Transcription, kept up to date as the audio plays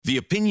The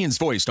opinions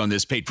voiced on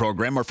this paid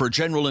program are for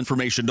general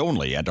information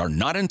only and are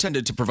not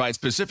intended to provide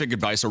specific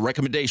advice or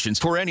recommendations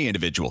for any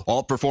individual.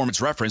 All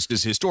performance referenced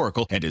is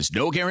historical and is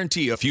no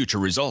guarantee of future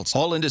results.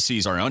 All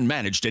indices are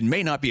unmanaged and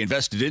may not be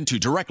invested into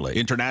directly.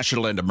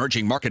 International and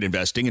emerging market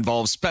investing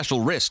involves special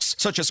risks,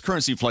 such as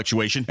currency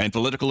fluctuation and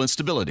political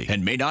instability,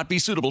 and may not be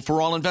suitable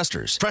for all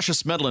investors.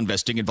 Precious metal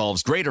investing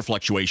involves greater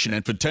fluctuation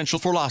and potential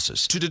for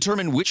losses. To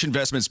determine which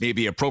investments may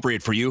be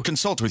appropriate for you,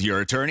 consult with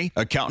your attorney,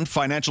 accountant,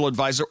 financial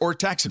advisor, or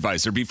tax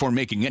advisor before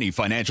making any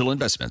financial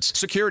investments.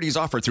 Securities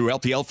offered through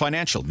LPL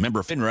Financial,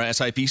 member FINRA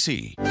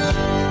SIPC.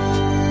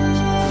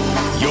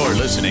 You're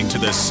listening to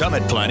the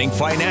Summit Planning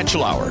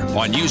Financial Hour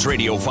on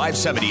NewsRadio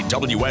 570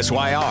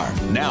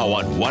 WSYR, now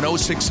on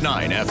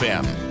 106.9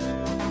 FM.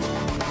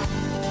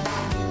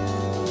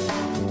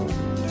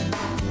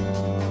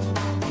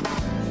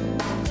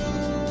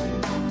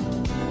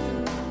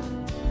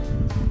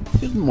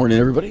 Good morning,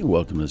 everybody.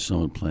 Welcome to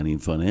Summit Planning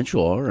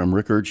Financial Hour. I'm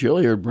Rick Urchill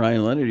here,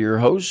 Brian Leonard, your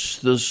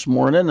host this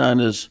morning on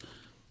this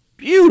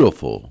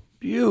beautiful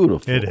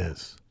it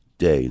is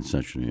day in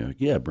Central New York.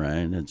 Yeah,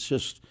 Brian, it's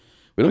just,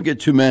 we don't get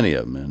too many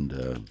of them. And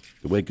to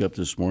wake up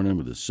this morning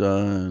with the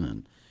sun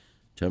and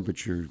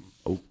temperature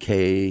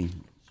okay,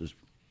 it's just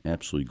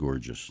absolutely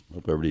gorgeous.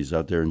 Hope everybody's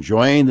out there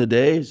enjoying the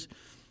days.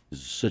 This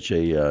is such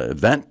a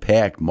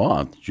event-packed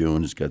month.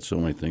 June has got so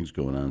many things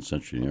going on in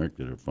Central New York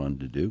that are fun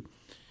to do.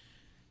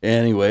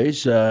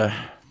 Anyways,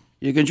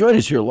 you can join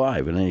us here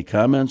live. And any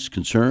comments,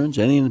 concerns,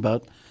 anything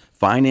about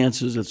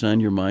finances that's on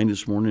your mind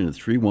this morning at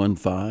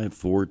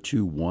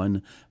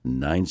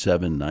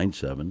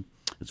 315-421-9797.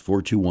 It's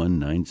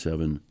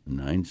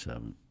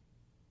 421-9797.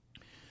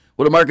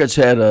 Well, the markets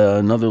had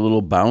another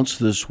little bounce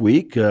this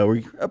week.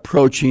 We're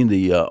approaching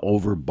the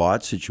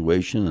overbought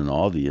situation in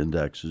all the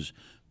indexes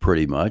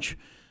pretty much.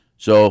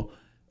 So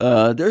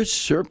they're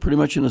pretty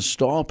much in a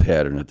stall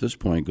pattern at this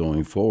point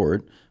going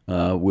forward.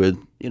 With,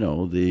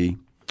 the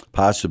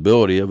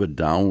possibility of a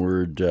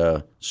downward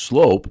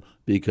slope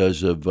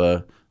because of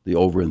the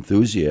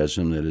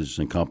overenthusiasm that has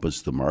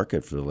encompassed the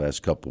market for the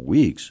last couple of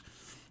weeks.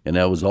 And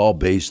that was all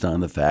based on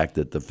the fact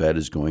that the Fed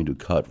is going to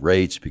cut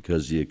rates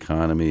because the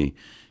economy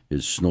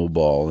is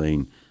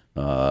snowballing.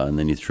 And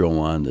then you throw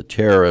on the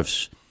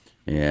tariffs.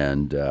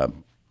 And so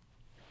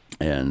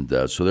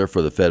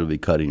therefore the Fed will be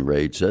cutting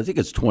rates. I think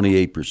it's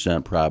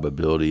 28%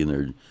 probability in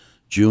their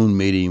June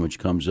meeting, which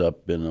comes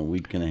up in a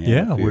week and a half.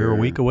 Yeah, we're a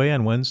week away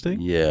on Wednesday.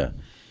 Yeah.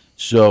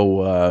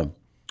 So,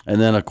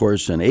 and then, of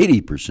course, an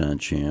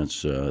 80%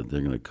 chance they're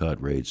going to cut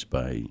rates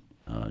by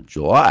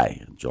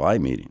July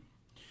meeting.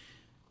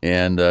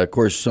 And, of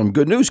course, some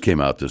good news came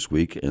out this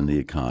week in the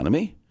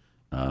economy.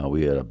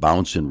 We had a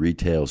bounce in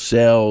retail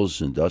sales.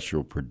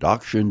 Industrial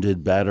production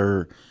did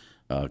better.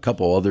 A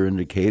couple other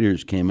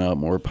indicators came out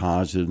more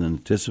positive than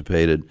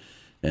anticipated.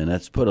 And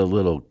that's put a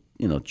little,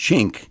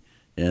 chink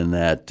in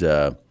that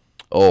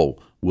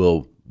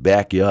we'll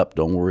back you up.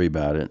 Don't worry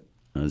about it.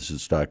 This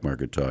is stock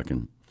market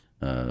talking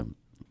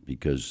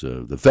because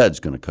the Fed's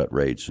going to cut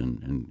rates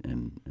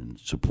and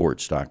support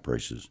stock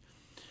prices.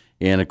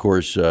 And, of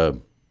course,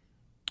 so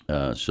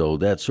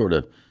that sort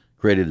of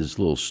created this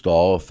little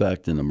stall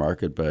effect in the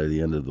market by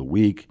the end of the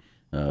week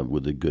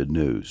with the good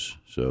news.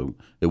 So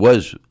it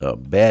was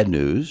bad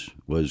news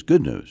was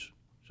good news.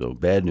 So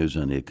bad news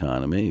on the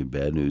economy,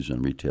 bad news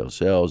on retail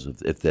sales,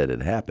 if that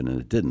had happened, and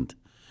it didn't.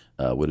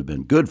 Would have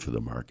been good for the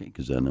market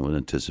because then it would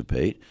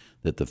anticipate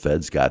that the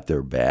Fed's got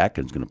their back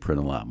and it's going to print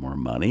a lot more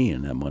money,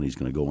 and that money's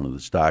going to go into the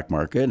stock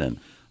market and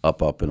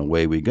up, and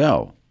away we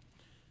go.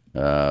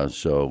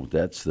 So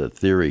that's the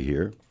theory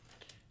here.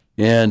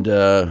 And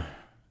of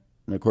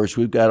course,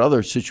 we've got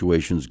other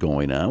situations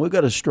going on. We've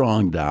got a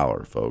strong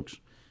dollar, folks.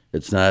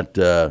 It's not,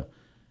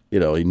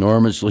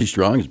 enormously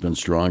strong. It's been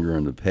stronger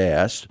in the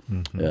past.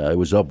 Mm-hmm. It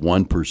was up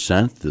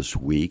 1% this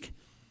week.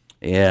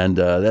 And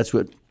that's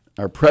what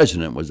our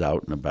president was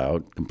out and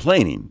about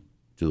complaining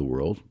to the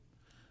world,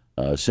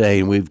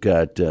 saying we've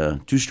got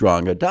too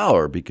strong a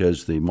dollar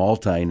because the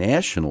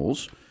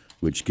multinationals,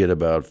 which get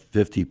about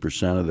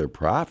 50% of their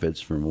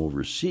profits from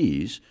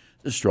overseas,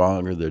 the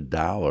stronger the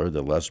dollar,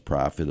 the less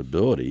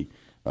profitability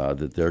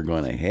that they're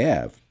going to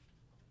have.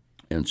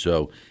 And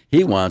so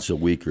he wants a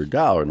weaker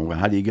dollar. And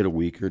how do you get a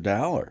weaker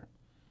dollar?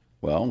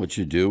 Well, what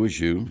you do is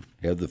you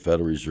have the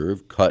Federal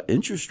Reserve cut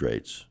interest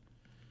rates.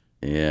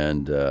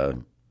 And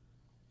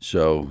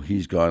so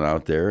he's gone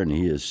out there and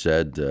he has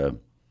said,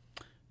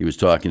 he was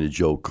talking to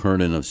Joe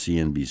Kernan of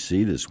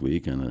CNBC this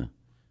week in a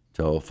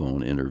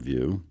telephone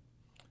interview,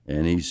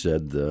 and he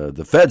said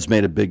the Fed's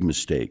made a big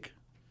mistake.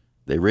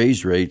 They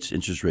raised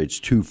interest rates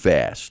too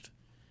fast.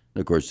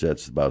 And of course,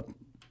 that's about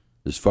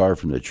as far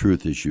from the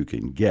truth as you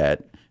can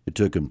get. It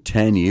took them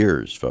 10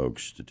 years,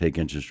 folks, to take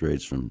interest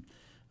rates from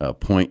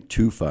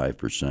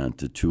 0.25%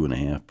 to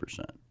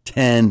 2.5%.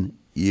 10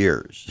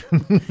 years.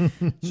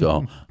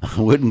 So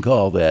I wouldn't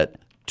call that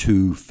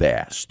too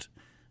fast,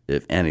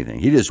 if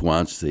anything. He just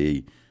wants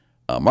the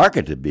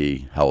market to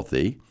be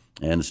healthy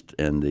and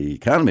the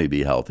economy to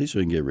be healthy so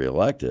he can get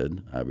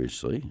reelected,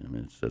 obviously. I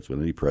mean, that's what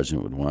any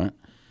president would want.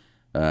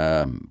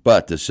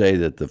 But to say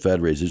that the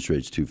Fed raised interest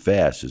rates too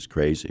fast is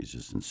crazy. It's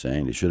just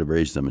insane. They should have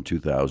raised them in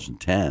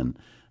 2010,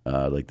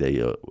 like they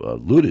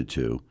alluded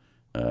to,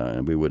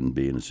 and we wouldn't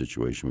be in the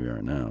situation we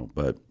are now.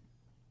 But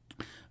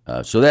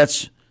so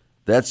that's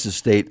the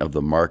state of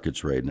the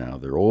markets right now.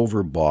 They're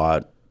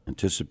overbought,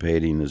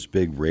 anticipating this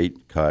big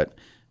rate cut,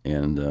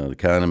 and the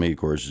economy, of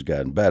course, has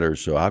gotten better.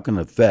 So how can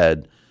the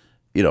Fed,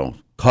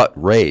 cut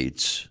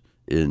rates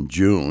in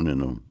June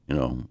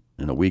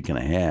in a week and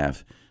a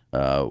half?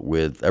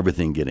 With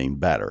everything getting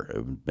better.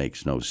 It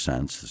makes no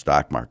sense. The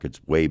stock market's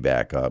way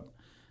back up.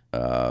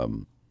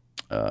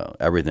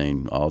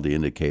 Everything, all the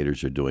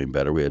indicators are doing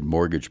better. We had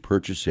mortgage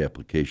purchase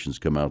applications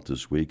come out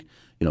this week,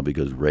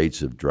 because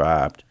rates have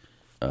dropped.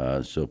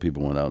 So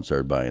people went out and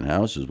started buying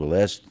houses. Well,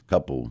 last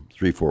couple,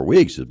 3-4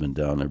 weeks have been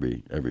down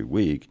every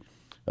week.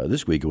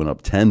 This week it went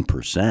up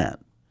 10%.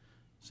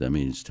 So that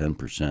means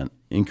 10%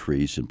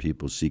 increase in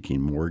people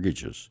seeking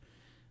mortgages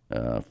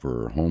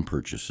for home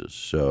purchases.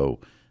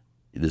 So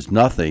there's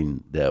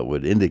nothing that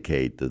would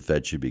indicate the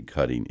Fed should be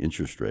cutting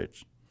interest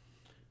rates.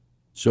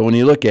 So when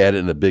you look at it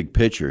in the big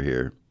picture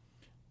here,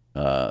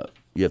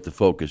 you have to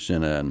focus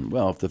in on,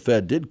 well, if the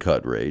Fed did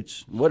cut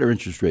rates, what are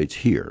interest rates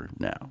here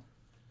now?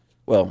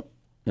 Well,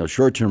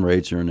 short-term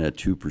rates are in that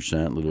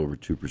 2%, a little over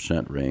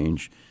 2%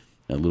 range,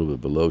 a little bit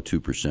below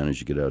 2%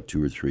 as you get out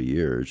 2 or 3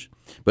 years.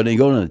 But then you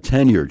go to the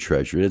 10-year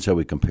Treasury. That's how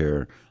we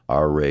compare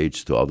our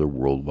rates to other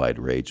worldwide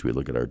rates. We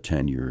look at our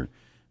 10-year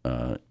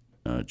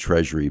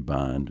Treasury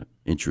bond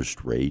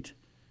interest rate,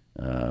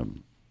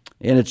 and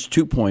it's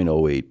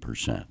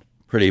 2.08%,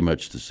 pretty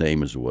much the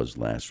same as it was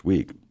last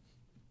week.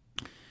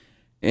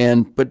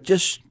 But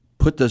just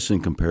put this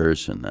in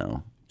comparison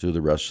now to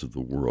the rest of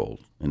the world,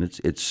 and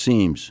it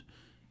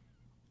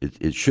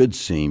should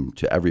seem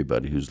to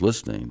everybody who's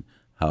listening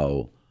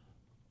how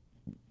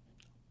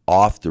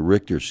off the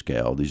Richter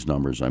scale these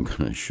numbers I'm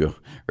going to show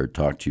or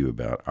talk to you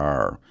about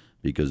are,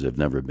 because they've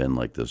never been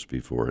like this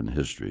before in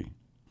history.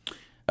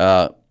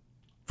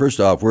 First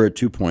off, we're at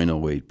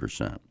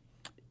 2.08%.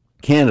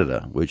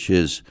 Canada, which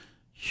is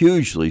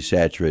hugely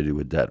saturated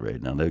with debt right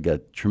now, they've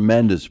got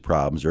tremendous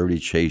problems. They already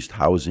chased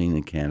housing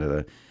in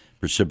Canada,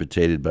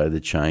 precipitated by the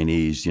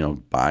Chinese,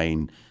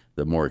 buying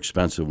the more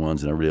expensive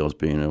ones and everybody else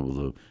being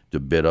able to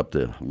bid up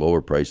the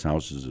lower-priced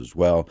houses as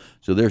well.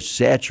 So they're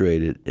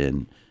saturated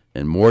in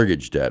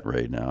mortgage debt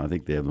right now. I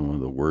think they have one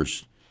of the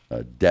worst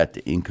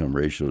debt-to-income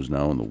ratios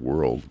now in the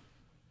world.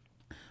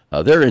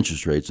 Their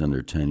interest rates on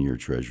their 10-year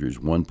Treasury is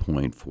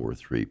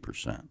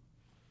 1.43%.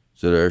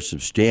 So they're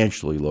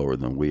substantially lower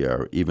than we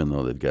are, even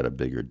though they've got a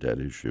bigger debt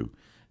issue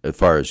as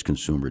far as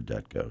consumer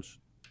debt goes.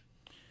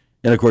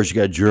 And, of course, you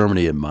got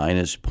Germany at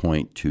minus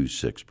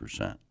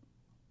 0.26%.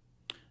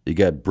 You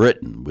got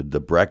Britain with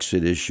the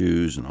Brexit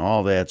issues and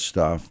all that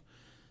stuff,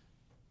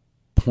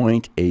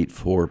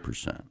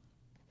 0.84%.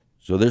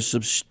 So they're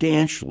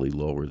substantially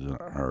lower than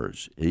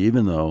ours,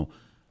 even though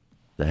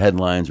the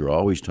headlines are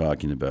always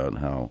talking about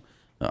how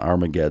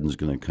Armageddon's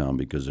going to come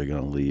because they're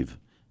going to leave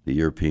the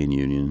European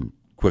Union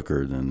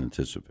quicker than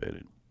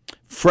anticipated.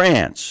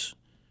 France,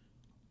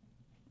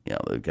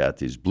 they've got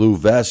these blue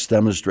vest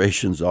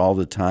demonstrations all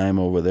the time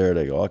over there.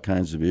 They got all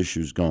kinds of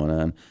issues going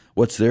on.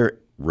 What's their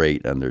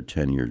rate on their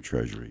 10-year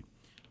Treasury?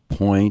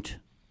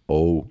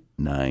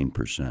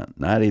 0.09%,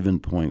 not even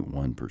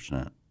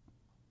 0.1%.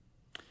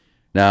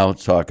 Now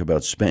let's talk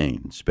about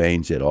Spain.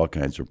 Spain's had all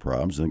kinds of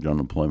problems. I think the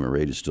unemployment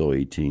rate is still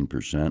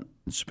 18%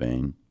 in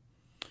Spain.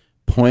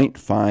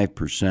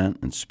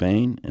 0.5% in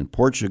Spain, and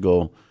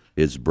Portugal,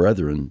 its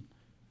brethren,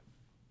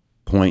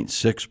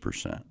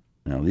 0.6%.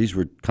 Now, these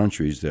were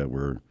countries that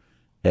were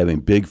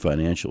having big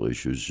financial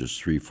issues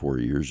just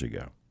 3-4 years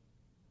ago.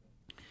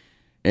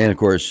 And, of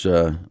course,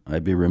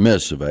 I'd be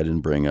remiss if I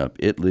didn't bring up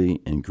Italy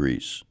and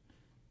Greece.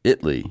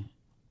 Italy,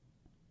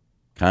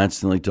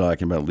 constantly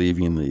talking about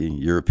leaving the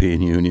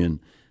European Union,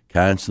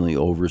 constantly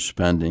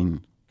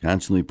overspending,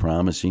 constantly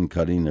promising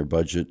cutting their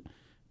budget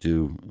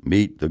to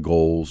meet the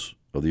goals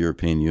of the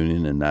European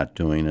Union and not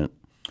doing it.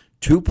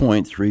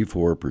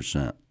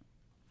 2.34%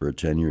 for a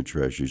 10-year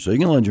Treasury. So you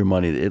can lend your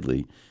money to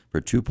Italy for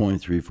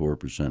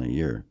 2.34% a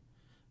year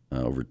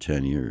over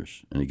 10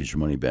 years, and you get your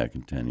money back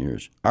in 10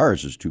 years.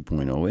 Ours is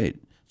 2.08,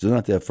 so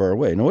not that far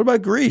away. Now, what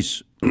about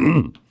Greece?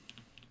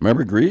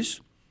 Remember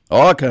Greece?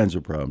 All kinds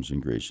of problems in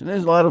Greece, and a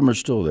lot of them are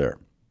still there.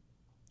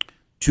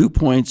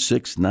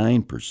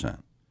 2.69%,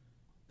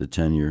 the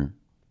 10-year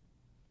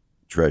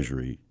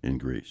Treasury in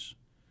Greece.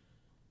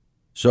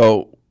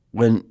 So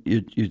when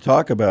you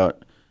talk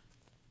about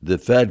the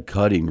Fed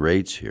cutting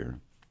rates here,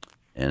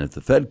 and if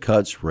the Fed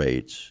cuts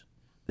rates,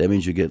 that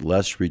means you get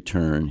less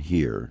return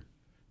here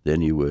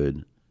than you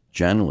would,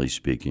 generally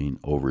speaking,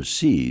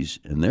 overseas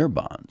in their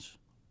bonds.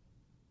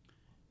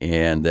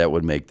 And that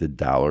would make the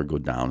dollar go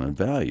down in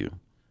value.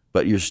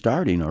 But you're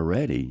starting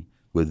already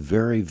with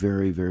very,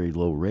 very, very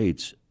low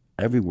rates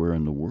everywhere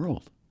in the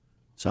world.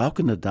 So how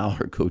can the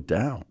dollar go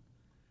down?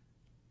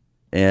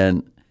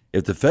 And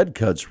if the Fed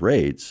cuts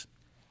rates,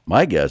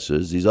 my guess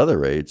is these other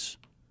rates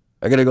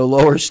are going to go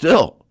lower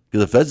still,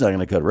 because the Fed's not going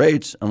to cut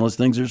rates unless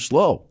things are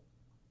slow.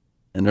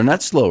 And they're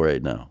not slow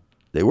right now.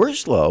 They were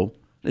slow.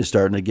 They're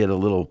starting to get a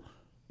little,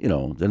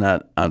 they're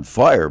not on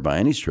fire by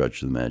any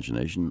stretch of the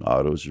imagination.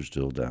 Autos are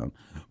still down,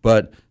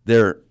 but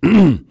they're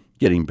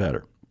getting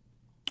better.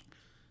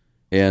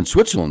 And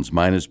Switzerland's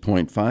minus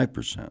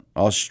 0.5%.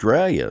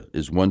 Australia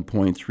is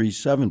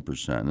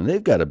 1.37%, and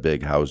they've got a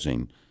big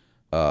housing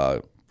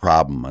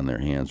problem on their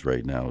hands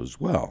right now as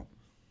well.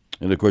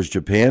 And, of course,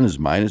 Japan is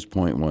minus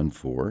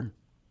 0.14%.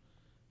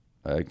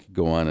 I could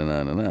go on and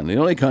on and on. The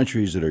only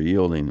countries that are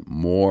yielding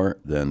more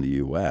than the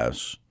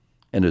U.S.,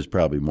 and there's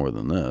probably more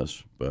than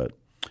this, but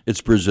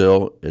it's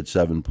Brazil at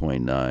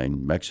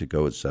 7.9%,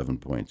 Mexico at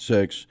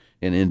 7.6%,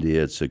 and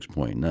India at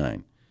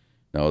 6.9%.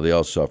 Now, they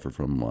all suffer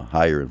from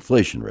higher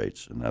inflation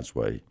rates, and that's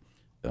why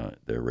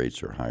their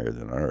rates are higher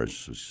than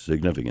ours,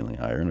 significantly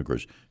higher. And, of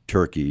course,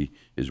 Turkey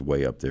is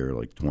way up there,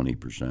 like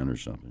 20% or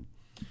something.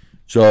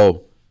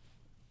 So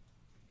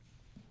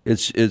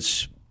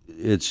it's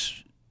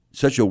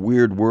such a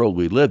weird world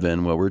we live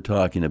in where we're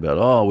talking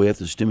about, we have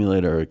to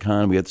stimulate our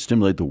economy, we have to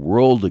stimulate the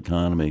world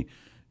economy.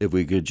 If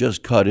we could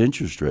just cut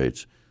interest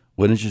rates,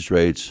 when interest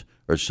rates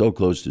are so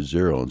close to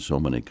zero in so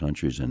many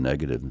countries and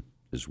negative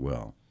as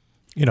well.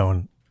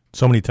 And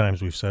so many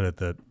times we've said it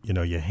that,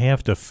 you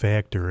have to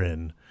factor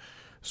in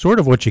sort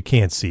of what you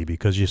can't see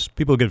because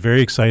people get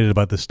very excited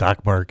about the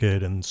stock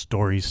market and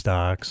story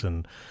stocks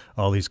and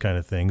all these kind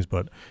of things,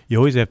 but you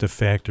always have to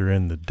factor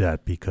in the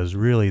debt because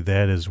really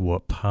that is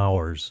what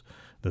powers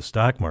the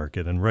stock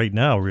market. And right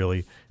now,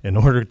 really, in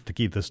order to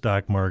keep the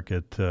stock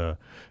market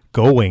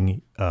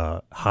going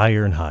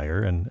higher and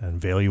higher and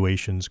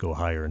valuations go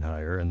higher and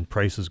higher and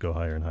prices go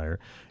higher and higher,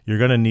 you're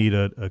going to need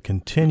a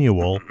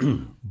continual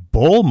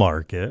bull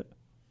market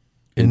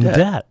in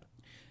debt.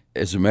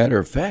 As a matter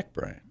of fact,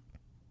 Brian,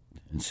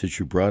 and since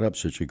you brought up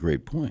such a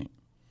great point,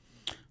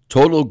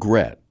 total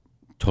debt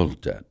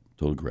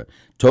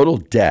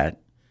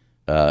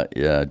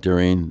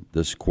during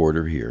this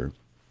quarter here,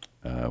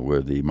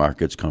 where the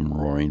markets come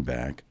roaring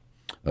back,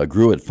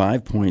 grew at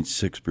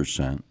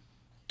 5.6%,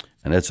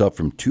 and that's up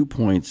from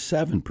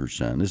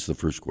 2.7%. This is the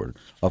first quarter,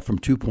 up from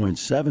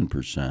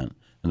 2.7%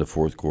 in the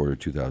fourth quarter of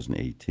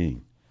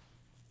 2018.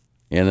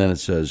 And then it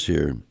says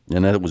here,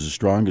 and that was the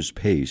strongest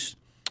pace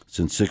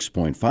since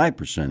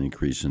 6.5%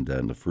 increase in debt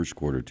in the first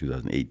quarter of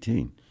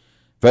 2018.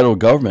 Federal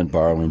government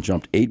borrowing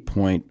jumped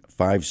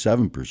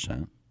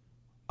 8.57%,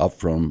 up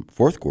from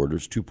fourth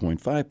quarter's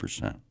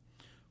 2.5%.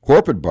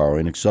 Corporate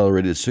borrowing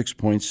accelerated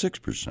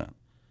 6.6%,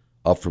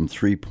 up from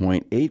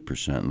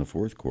 3.8% in the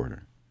fourth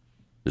quarter,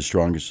 the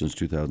strongest since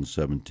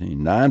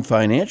 2017.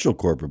 Non-financial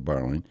corporate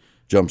borrowing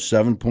jumped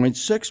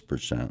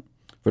 7.6%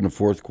 from the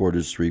fourth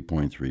quarter's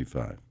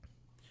 3.35%.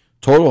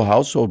 Total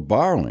household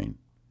borrowing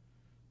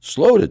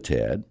slowed a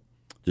tad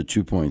to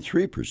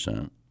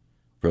 2.3%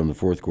 from the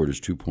fourth quarter's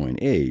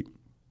 2.8%,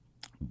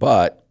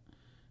 but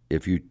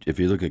if you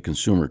look at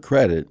consumer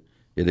credit,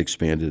 it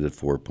expanded at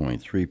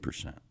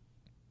 4.3%.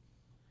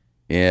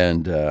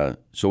 And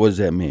so what does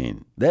that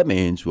mean? That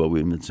means what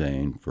we've been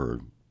saying for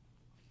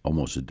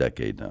almost a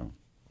decade now,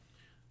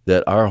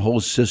 that our whole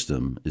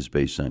system is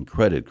based on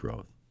credit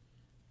growth.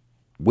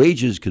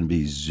 Wages can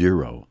be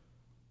zero,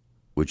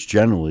 which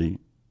generally,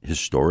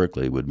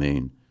 historically, would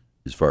mean,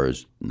 as far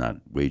as not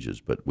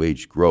wages, but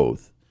wage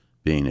growth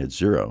being at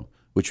zero,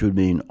 which would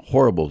mean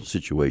horrible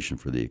situation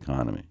for the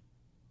economy.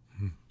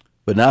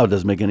 But now it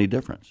doesn't make any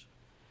difference.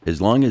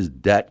 As long as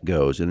debt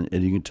goes, and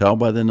you can tell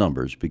by the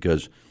numbers,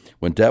 because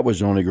when debt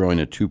was only growing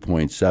at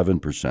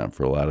 2.7%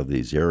 for a lot of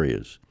these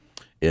areas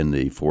in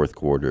the fourth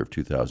quarter of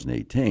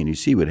 2018, you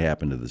see what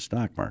happened to the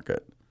stock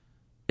market.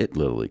 It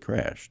literally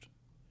crashed.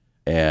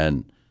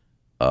 And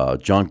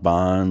junk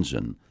bonds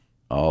and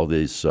all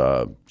these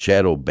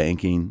shadow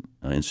banking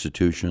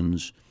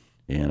institutions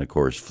and, of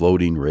course,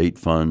 floating rate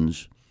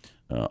funds,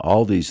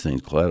 all these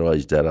things,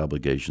 collateralized debt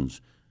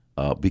obligations,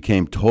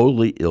 became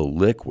totally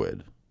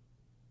illiquid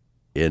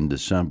in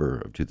December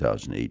of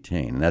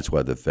 2018. And that's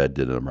why the Fed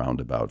did a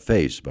roundabout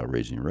face about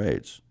raising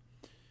rates,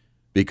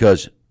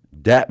 because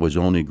debt was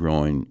only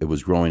growing, it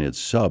was growing at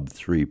sub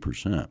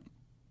 3%.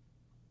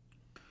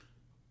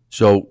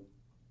 So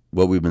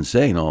what we've been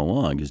saying all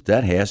along is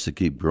debt has to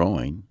keep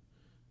growing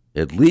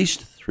at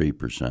least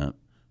 3%,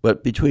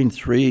 but between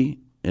 3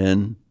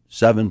 and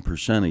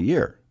 7% a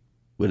year,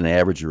 with an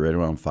average right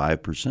around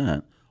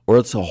 5%, or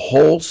it's a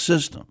whole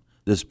system.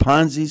 This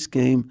Ponzi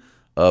scheme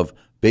of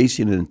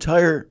basing an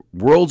entire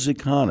world's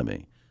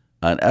economy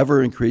on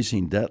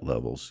ever-increasing debt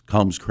levels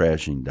comes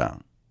crashing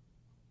down.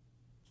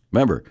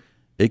 Remember,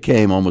 it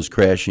came almost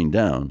crashing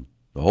down,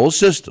 the whole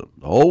system,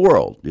 the whole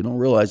world. You don't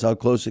realize how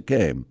close it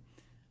came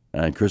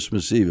on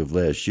Christmas Eve of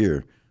last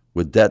year,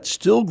 with debt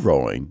still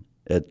growing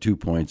at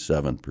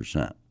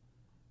 2.7%.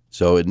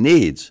 So it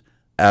needs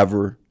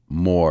ever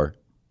more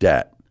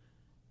debt.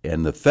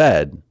 And the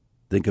Fed,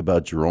 think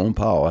about Jerome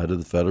Powell, head of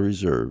the Federal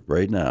Reserve,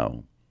 right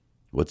now.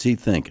 What's he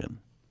thinking?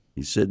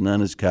 He's sitting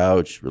on his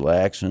couch,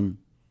 relaxing,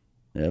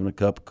 having a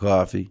cup of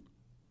coffee.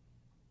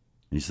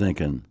 He's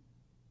thinking,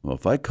 well,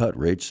 if I cut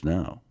rates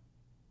now,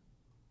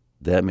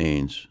 that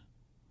means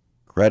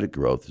credit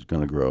growth is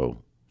going to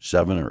grow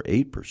 7 or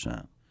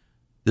 8%.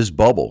 This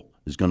bubble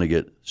is going to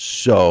get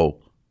so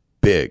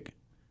big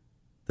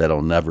that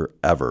I'll never,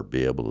 ever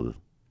be able to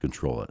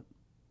control it.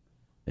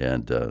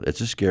 And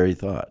it's a scary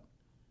thought.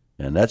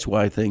 And that's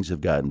why things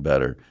have gotten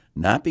better,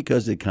 not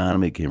because the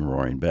economy came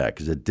roaring back,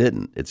 because it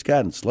didn't. It's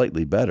gotten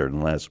slightly better in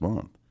the last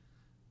month.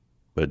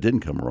 But it didn't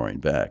come roaring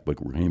back. What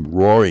came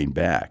roaring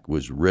back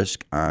was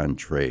risk on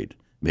trade,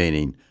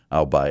 meaning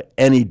I'll buy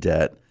any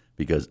debt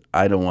because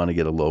I don't want to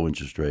get a low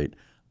interest rate.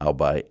 I'll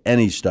buy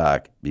any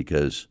stock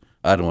because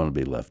I don't want to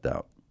be left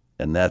out.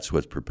 And that's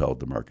what's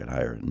propelled the market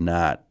higher,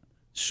 not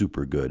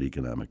super good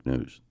economic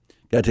news.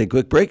 Got to take a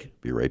quick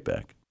break. Be right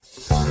back.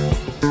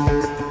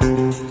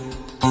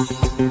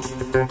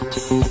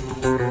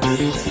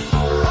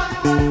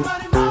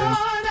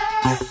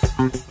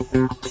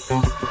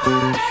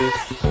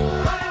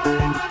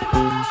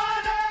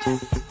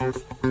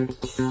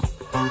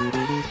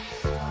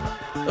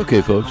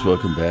 Okay, folks,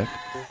 welcome back.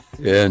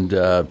 And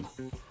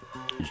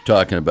he's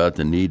talking about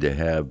the need to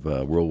have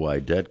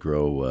worldwide debt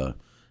grow,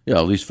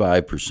 at least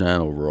 5%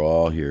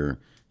 overall here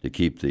to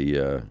keep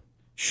the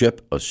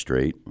ship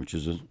straight, which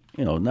is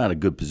not a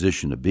good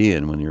position to be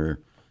in when you're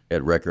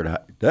at record high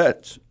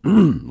debt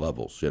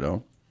levels,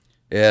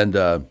 And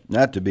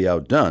not to be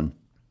outdone,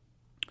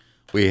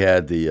 we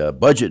had the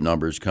budget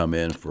numbers come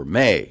in for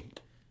May,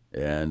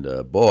 and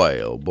boy,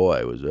 oh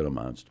boy, was it a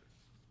monster.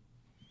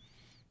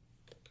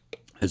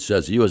 It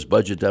says the U.S.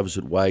 budget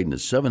deficit widened to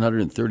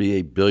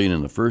 $738 billion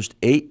in the first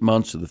 8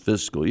 months of the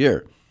fiscal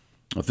year.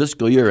 The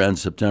fiscal year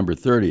ends September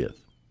 30th.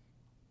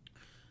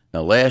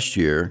 Now, last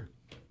year,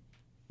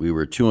 we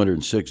were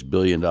 $206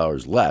 billion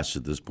less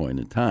at this point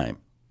in time.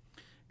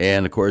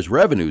 And, of course,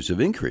 revenues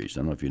have increased. I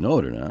don't know if you know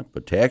it or not,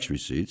 but tax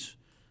receipts,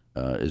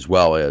 as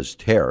well as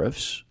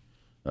tariffs,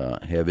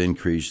 have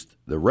increased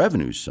the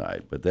revenue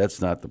side. But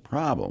that's not the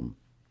problem.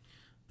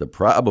 The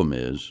problem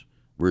is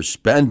we're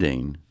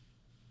spending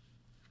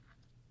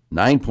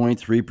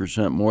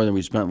 9.3% more than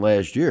we spent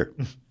last year.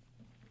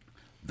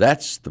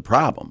 That's the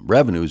problem.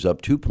 Revenue's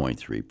up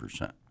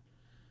 2.3%.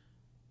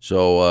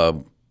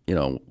 So,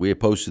 we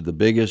posted the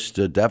biggest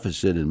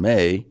deficit in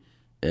May,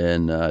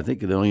 and I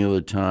think the only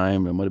other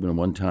time, it might have been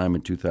one time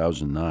in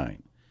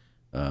 2009.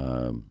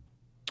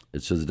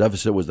 It says the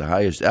deficit was the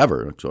highest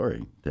ever.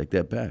 Sorry, take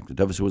that back. The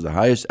deficit was the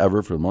highest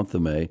ever for the month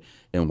of May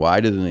and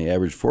wider than the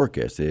average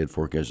forecast. They had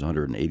forecast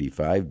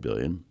 $185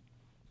 billion.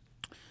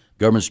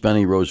 Government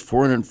spending rose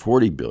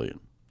 $440 billion,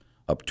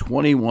 up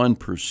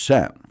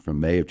 21% from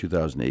May of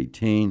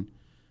 2018.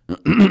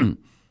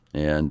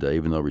 And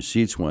even though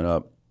receipts went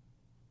up,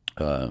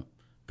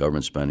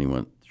 government spending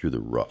went through the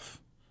roof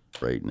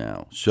right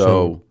now.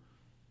 So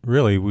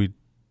really,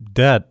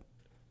 debt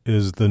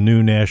is the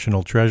new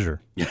national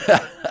treasure.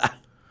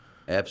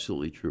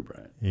 Absolutely true,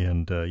 Brian.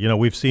 And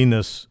we've seen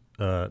this.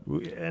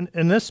 And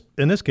in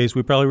this case,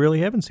 we probably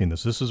really haven't seen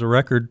this. This is a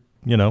record,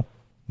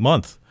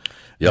 month.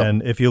 Yep.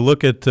 And if you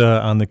look at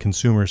on the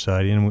consumer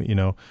side,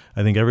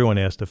 I think everyone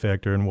has to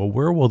factor in, well,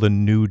 where will the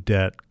new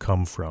debt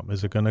come from?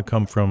 Is it going to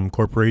come from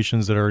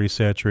corporations that are already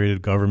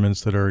saturated,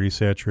 governments that are already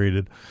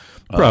saturated?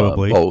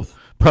 Probably. Both.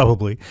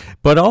 Probably.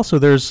 But also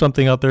there's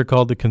something out there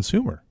called the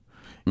consumer.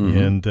 Mm-hmm.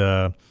 And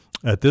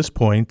at this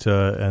point,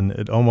 and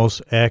it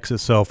almost acts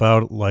itself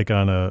out like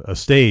on a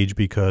stage,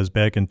 because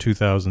back in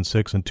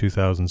 2006 and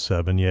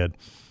 2007, you had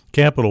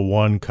Capital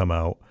One come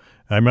out.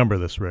 I remember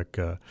this, Rick,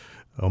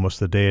 almost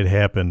the day it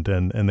happened,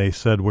 and they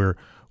said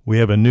we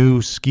have a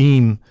new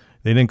scheme.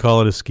 They didn't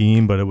call it a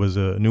scheme, but it was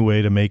a new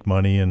way to make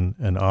money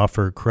and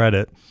offer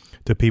credit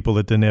to people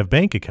that didn't have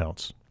bank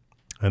accounts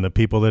and the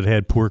people that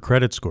had poor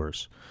credit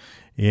scores.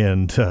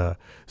 And so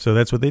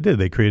that's what they did.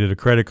 They created a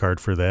credit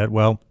card for that.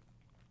 Well,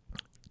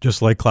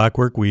 just like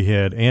clockwork, we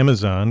had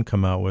Amazon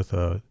come out with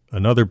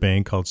another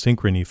bank called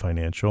Synchrony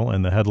Financial,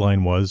 and the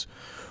headline was,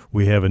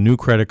 we have a new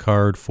credit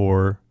card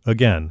for,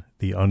 again,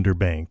 the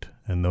underbanked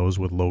and those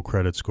with low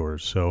credit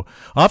scores. So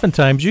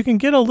oftentimes you can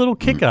get a little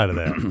kick out of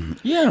that.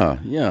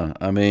 Yeah.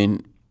 I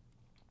mean,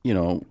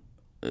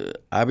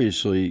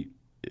 obviously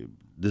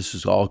this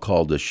is all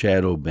called the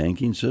shadow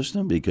banking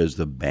system because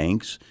the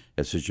banks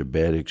had such a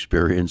bad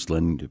experience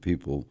lending to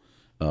people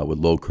with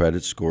low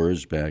credit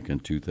scores back in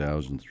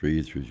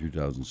 2003 through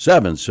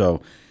 2007.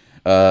 So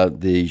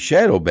the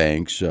shadow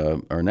banks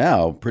are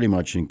now pretty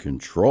much in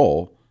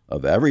control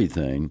of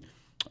everything.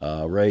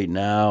 Right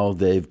now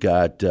they've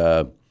got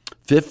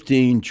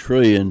 $15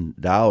 trillion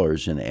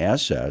in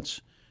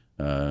assets.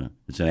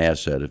 It's an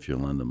asset if you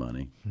lend the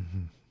money.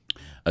 Mm-hmm.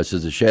 It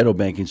says the shadow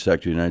banking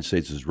sector of the United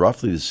States is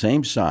roughly the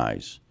same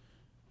size,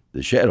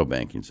 the shadow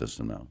banking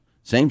system now,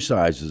 same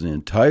size as the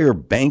entire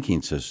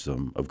banking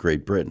system of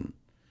Great Britain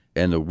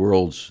and the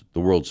world's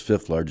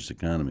fifth largest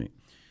economy.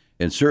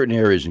 In certain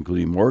areas,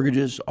 including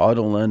mortgages,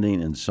 auto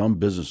lending, and some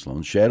business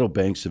loans, shadow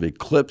banks have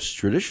eclipsed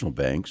traditional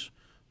banks,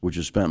 which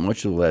have spent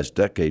much of the last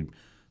decade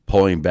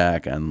pulling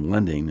back on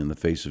lending in the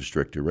face of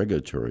stricter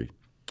regulatory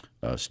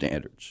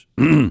standards.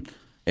 And,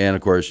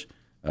 of course,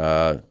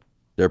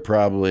 they're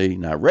probably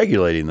not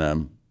regulating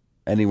them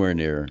anywhere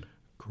near.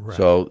 Correct.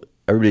 So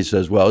everybody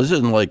says, well, this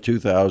isn't like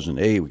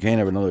 2008. We can't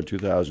have another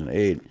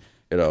 2008.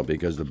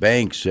 because the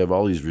banks have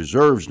all these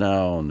reserves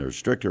now, and there's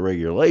stricter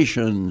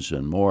regulations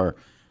and more,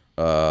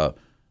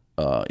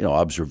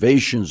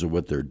 observations of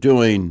what they're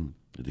doing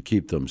to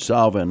keep them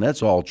solvent. And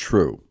that's all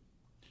true.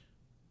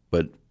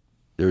 But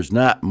there's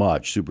not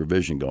much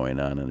supervision going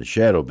on the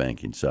shadow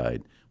banking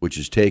side, which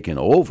has taken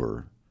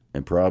over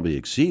and probably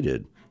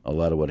exceeded a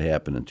lot of what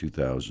happened in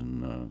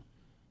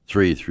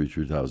 2003 through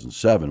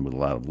 2007 with a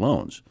lot of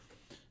loans.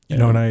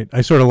 And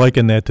I sort of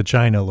liken that to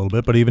China a little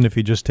bit, but even if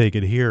you just take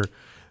it here,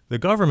 the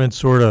government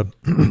sort of,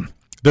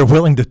 they're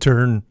willing to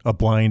turn a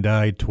blind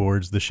eye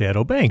towards the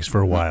shadow banks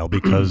for a while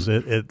because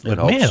it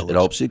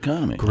helps the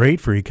economy. Great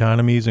for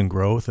economies and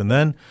growth. And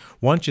then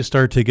once you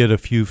start to get a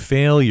few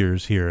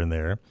failures here and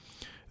there,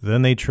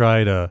 then they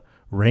try to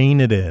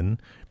rein it in.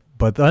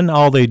 But then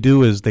all they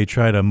do is they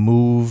try to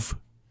move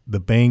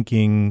the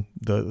banking,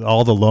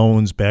 all the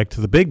loans back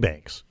to the big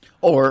banks.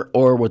 Or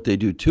what they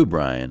do too,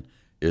 Brian,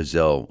 is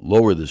they'll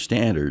lower the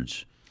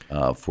standards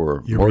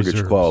for Your mortgage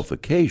reserves.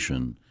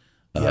 Qualification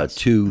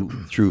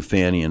through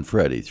Fannie and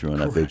Freddie, through an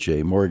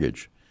FHA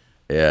mortgage.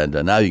 And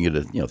now you can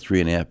get a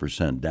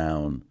 3.5%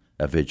 down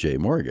FHA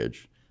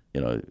mortgage.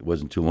 It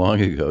wasn't too long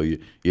ago you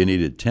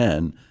needed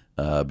 10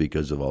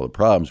 because of all the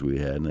problems we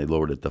had, and they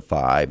lowered it to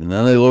 5, and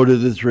then they lowered it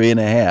to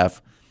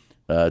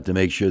 3.5 to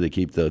make sure they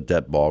keep the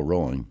debt ball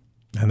rolling.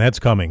 And that's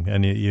coming.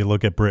 And you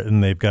look at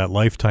Britain; they've got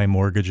lifetime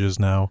mortgages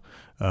now.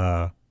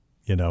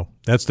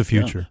 That's the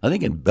future. Yeah. I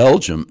think in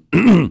Belgium,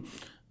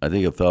 I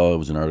think a fellow, it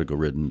was an article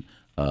written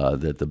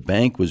that the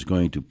bank was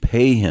going to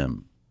pay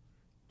him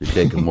to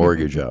take a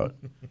mortgage out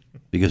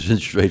because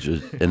interest rates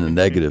are in the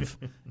negative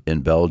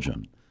in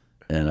Belgium.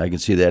 And I can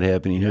see that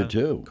happening here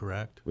too.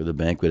 Correct. Where the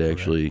bank would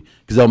actually,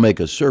 because they'll make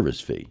a service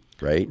fee,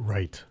 right?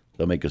 Right.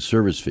 They'll make a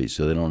service fee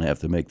so they don't have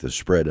to make the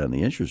spread on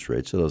the interest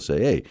rate. So they'll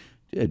say,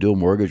 hey, do a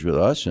mortgage with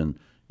us and,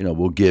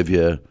 we'll give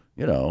you,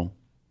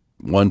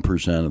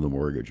 1% of the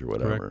mortgage or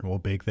whatever. Correct. We'll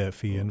bake that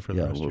fee in for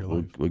the rest of your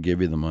life. We'll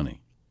give you the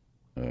money.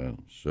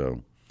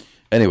 So,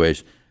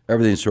 anyways,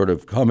 everything's sort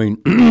of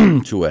coming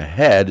to a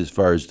head as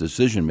far as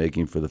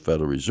decision-making for the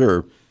Federal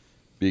Reserve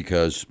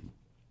because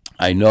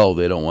I know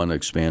they don't want to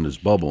expand this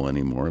bubble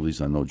anymore. At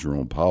least I know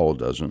Jerome Powell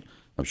doesn't.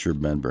 I'm sure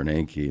Ben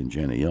Bernanke and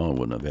Janet Yellen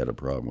wouldn't have had a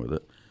problem with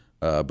it.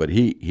 But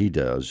he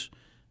does.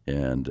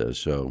 And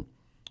so...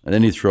 And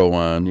then you throw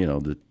on,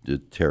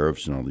 the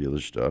tariffs and all the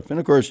other stuff. And,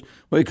 of course,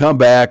 when we come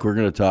back, we're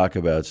going to talk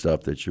about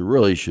stuff that you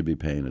really should be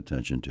paying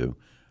attention to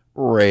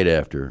right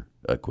after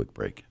a quick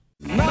break.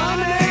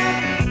 Money,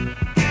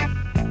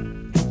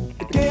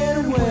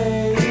 get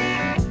away.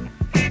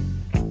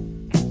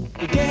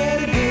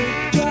 Get a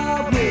good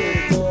job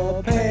with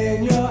a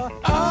pay, you're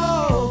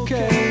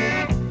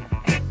okay.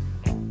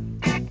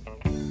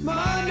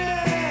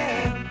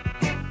 Money,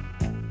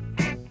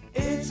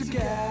 it's a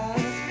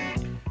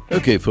gas.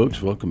 Okay,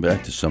 folks, welcome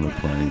back to Summit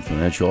Planning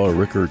Financial.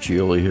 Rick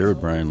Urcioli here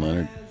with Brian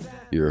Leonard,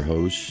 your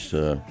host.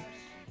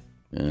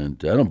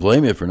 And I don't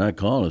blame you for not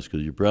calling us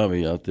because you're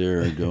probably out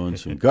there doing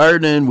some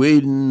gardening,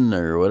 weeding,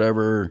 or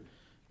whatever,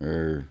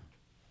 or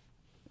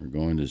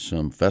going to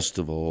some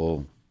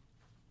festival.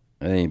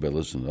 Anybody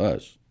listen to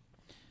us.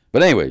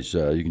 But anyways,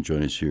 you can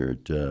join us here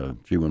at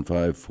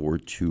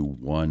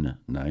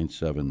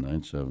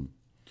 315-421-9797.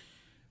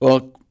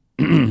 Well,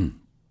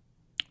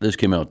 this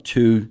came out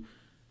too.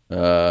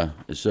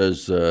 It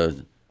says,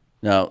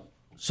 now,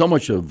 so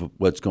much of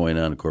what's going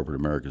on in corporate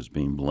America is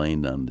being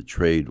blamed on the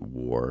trade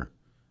war.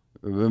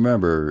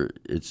 Remember,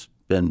 it's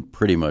been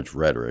pretty much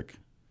rhetoric.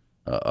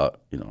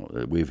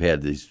 We've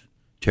had these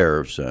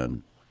tariffs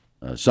on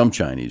some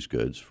Chinese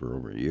goods for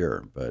over a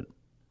year, but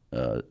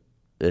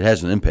it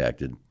hasn't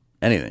impacted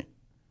anything,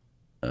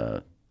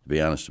 to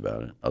be honest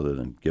about it, other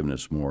than giving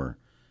us more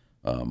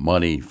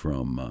money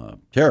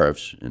from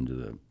tariffs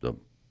into the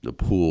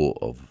pool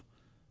of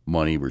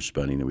money we're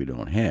spending that we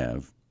don't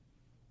have.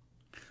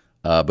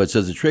 But it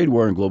says the trade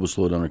war and global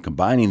slowdown are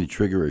combining to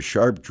trigger a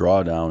sharp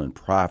drawdown in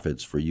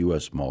profits for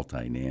U.S.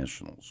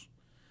 multinationals.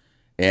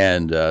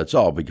 And it's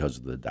all because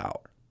of the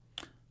dollar.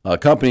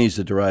 Companies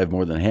that derive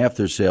more than half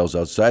their sales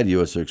outside the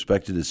U.S. are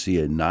expected to see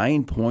a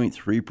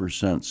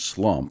 9.3%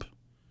 slump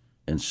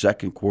in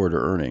second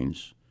quarter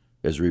earnings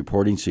as the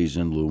reporting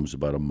season looms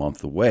about a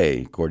month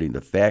away, according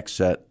to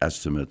FactSet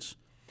estimates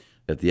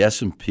that the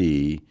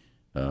S&P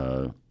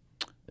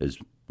is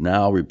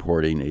now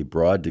reporting a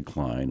broad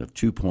decline of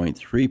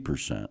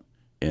 2.3%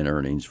 in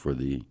earnings for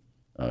the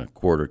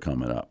quarter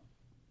coming up.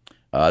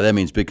 That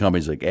means big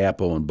companies like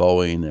Apple and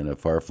Boeing that have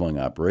far-flung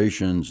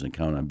operations and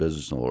count on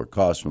business and lower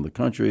costs from the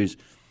countries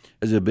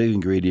as a big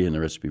ingredient in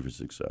the recipe for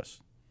success.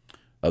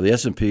 Of the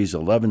S&P's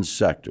 11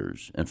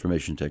 sectors,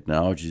 information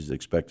technology is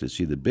expected to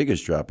see the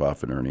biggest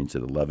drop-off in earnings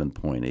at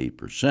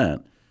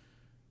 11.8%.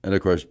 And,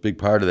 of course, a big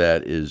part of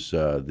that is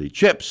the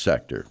chip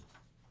sector.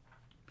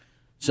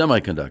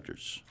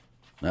 Semiconductors,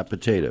 not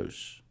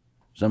potatoes,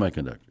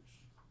 semiconductors.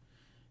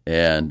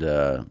 And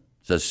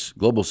says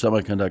global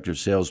semiconductor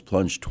sales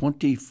plunged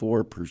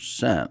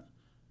 24%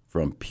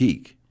 from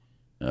peak,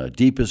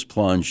 deepest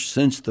plunge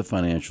since the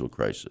financial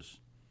crisis.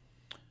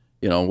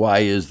 Why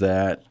is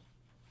that?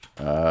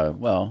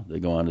 Well,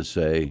 they go on to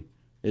say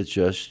It's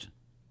just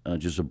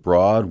a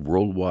broad,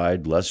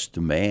 worldwide, less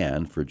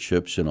demand for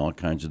chips and all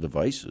kinds of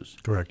devices.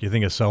 Correct. You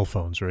think of cell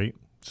phones, right?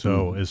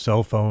 So is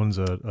cell phones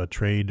a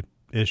trade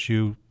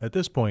issue? At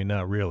this point,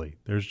 not really.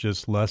 There's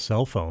just less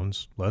cell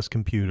phones, less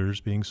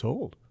computers being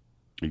sold.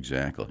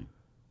 Exactly.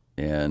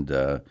 And,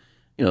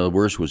 the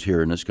worst was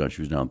here in this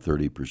country was down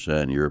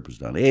 30%. Europe was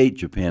down 8%.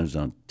 Japan was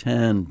down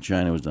 10%.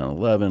 China was down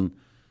 11%.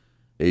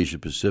 Asia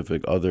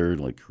Pacific, other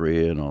like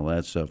Korea and all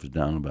that stuff is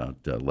down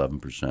about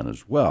 11%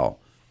 as well.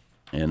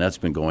 And that's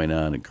been going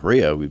on in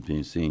Korea. We've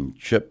been seeing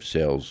chip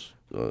sales,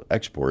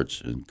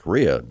 exports in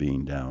Korea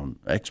being down,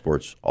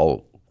 exports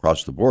all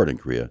across the board in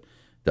Korea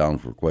down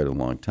for quite a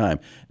long time.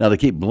 Now they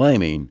keep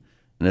blaming,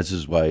 and this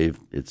is why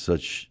it's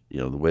such,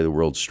 the way the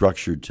world's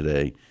structured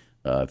today,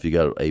 if you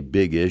got a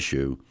big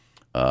issue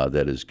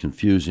that is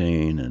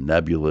confusing and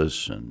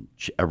nebulous and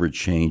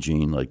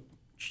ever-changing, like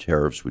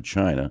tariffs with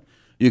China,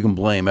 you can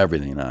blame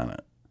everything on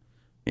it.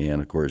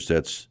 And, of course,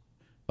 that's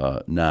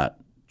not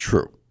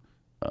true.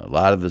 A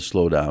lot of the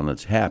slowdown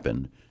that's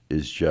happened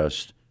is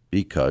just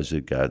because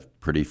it got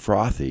pretty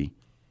frothy,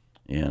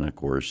 and, of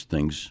course,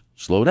 things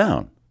slow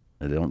down.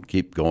 They don't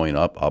keep going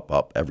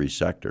up every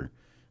sector,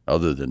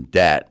 other than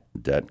debt.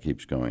 Debt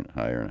keeps going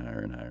higher and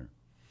higher and higher.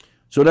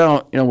 So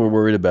now, we're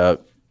worried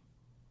about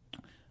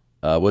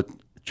what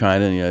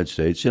China and the United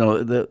States.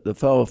 The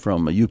fellow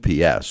from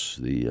UPS,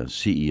 the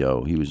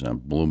CEO, he was on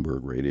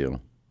Bloomberg Radio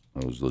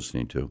I was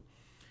listening to,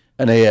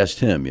 and they asked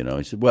him,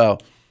 he said,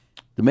 well,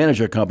 to manage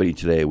our company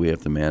today, we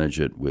have to manage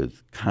it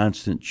with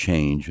constant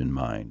change in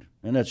mind.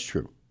 And that's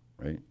true,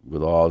 right?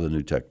 With all the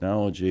new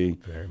technology,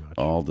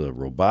 all the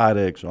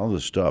robotics, all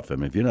the stuff. I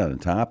mean, if you're not on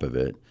top of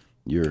it,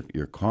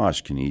 your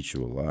cost can eat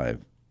you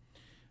alive.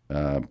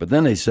 But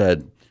then they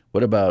said,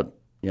 what about,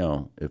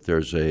 if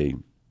there's a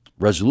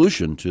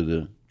resolution to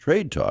the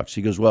trade talks?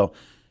 He goes, well,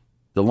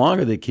 the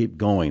longer they keep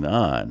going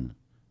on,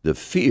 the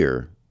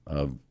fear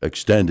of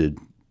extended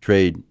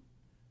trade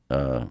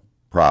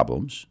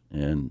problems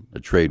and a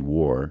trade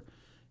war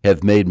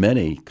have made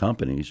many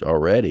companies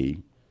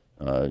already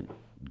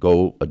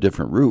go a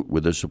different route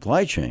with their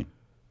supply chain.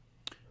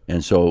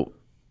 And so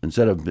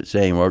instead of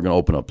saying we're going to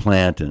open a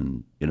plant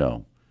in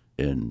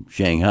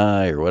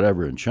Shanghai or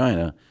whatever in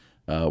China,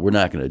 we're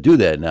not going to do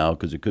that now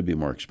because it could be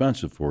more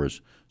expensive for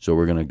us, so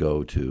we're going to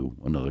go to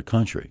another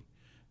country.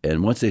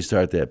 And once they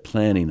start that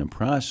planning and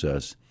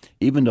process,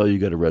 even though you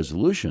get a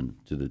resolution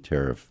to the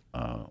tariff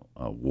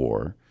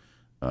war,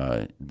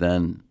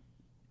 then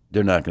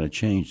they're not going to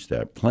change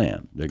that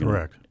plan.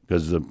 Correct.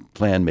 Because the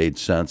plan made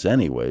sense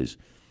anyways.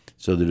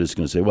 So they're just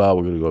going to say, well,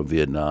 we're going to go to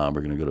Vietnam,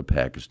 we're going to go to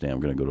Pakistan,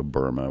 we're going to go to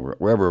Burma,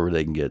 wherever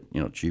they can get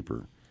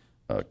cheaper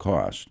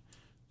cost.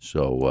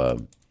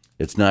 So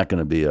it's not going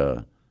to be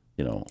a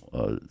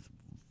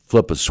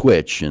flip a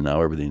switch and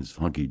now everything's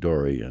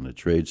hunky-dory and the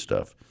trade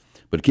stuff.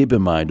 But keep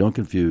in mind, don't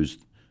confuse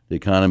the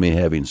economy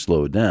having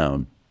slowed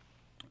down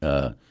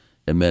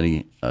in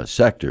many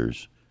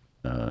sectors,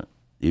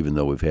 even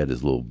though we've had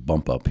this little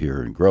bump up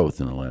here in growth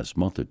in the last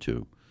month or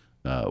two,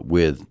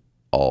 with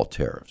all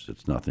tariffs.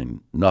 It's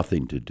nothing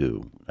to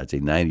do. I'd say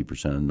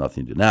 90% of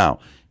nothing to do. Now,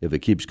 if it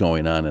keeps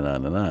going on and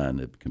on and on,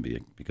 it can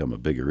become a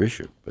bigger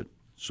issue. But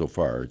so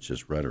far, it's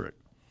just rhetoric.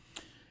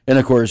 And,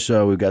 of course,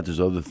 we've got this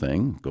other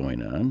thing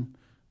going on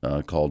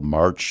called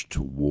March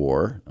to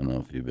War. I don't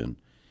know if you've been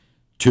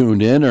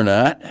tuned in or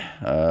not.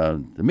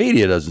 The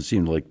media doesn't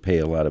seem to pay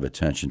a lot of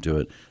attention to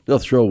it. They'll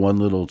throw one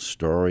little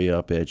story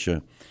up at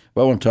you.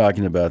 Well, I'm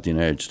talking about the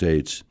United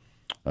States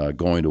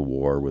going to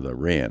war with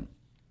Iran.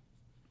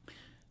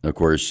 And of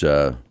course,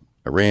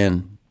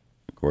 Iran,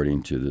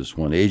 according to this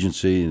one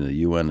agency, the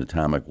UN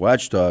Atomic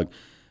Watchdog,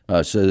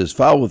 says it's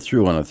followed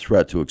through on a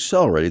threat to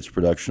accelerate its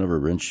production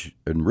of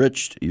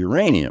enriched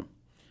uranium,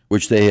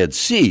 which they had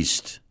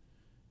ceased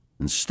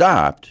and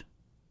stopped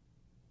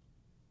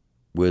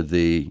with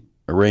the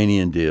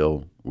Iranian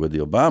deal with the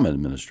Obama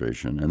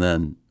administration. And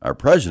then our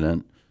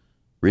president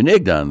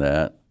reneged on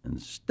that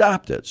and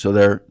stopped it. So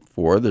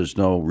therefore, there's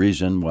no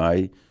reason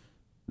why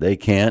they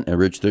can't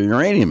enrich their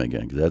uranium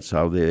again, because that's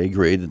how they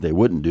agreed that they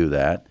wouldn't do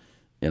that,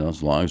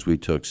 as long as we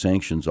took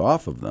sanctions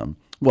off of them.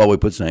 Well, we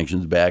put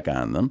sanctions back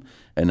on them,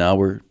 and now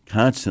we're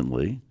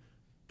constantly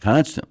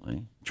trying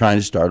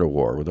to start a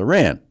war with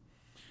Iran.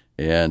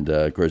 And,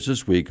 of course,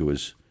 this week it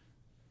was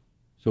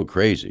so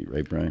crazy,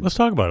 right, Brian? Let's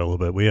talk about it a little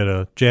bit. We had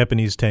a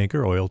Japanese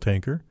tanker, oil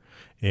tanker,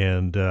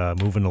 and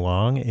moving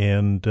along,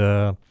 and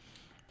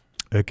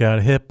it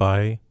got hit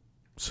by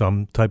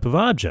some type of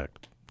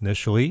object.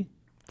 Initially,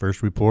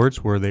 first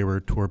reports were they were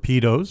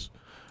torpedoes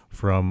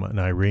from an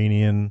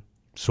Iranian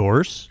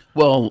source.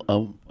 Well,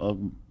 a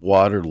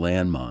water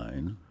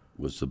landmine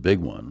was the big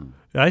one.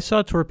 I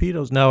saw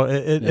torpedoes. Now,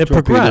 it torpedoes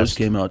progressed.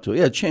 Came out to,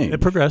 it changed.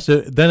 It progressed.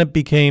 Then it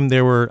became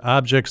there were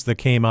objects that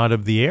came out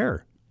of the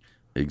air.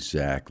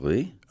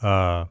 Exactly.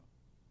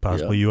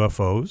 Possibly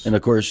UFOs. And,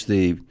 of course,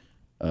 the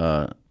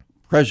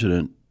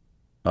president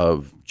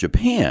of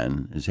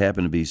Japan has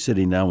happened to be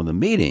sitting down with a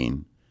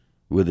meeting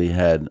with the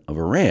head of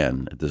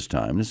Iran at this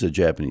time. This is a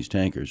Japanese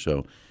tanker.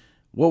 So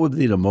what would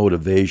be the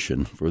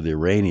motivation for the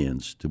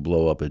Iranians to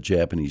blow up a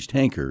Japanese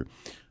tanker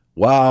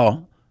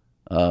while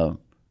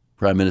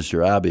Prime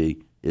Minister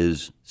Abe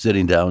is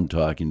sitting down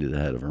talking to the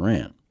head of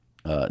Iran?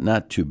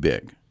 Not too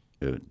big.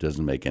 It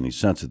doesn't make any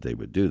sense that they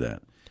would do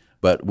that.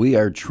 But we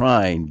are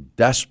trying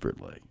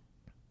desperately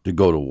to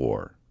go to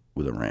war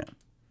with Iran.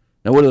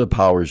 Now, what are the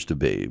powers to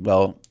be?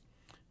 Well,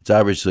 it's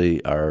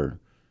obviously our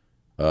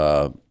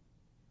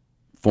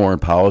foreign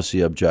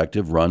policy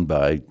objective run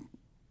by,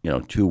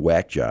 two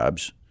whack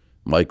jobs,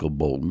 John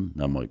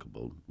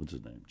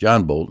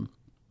Bolton,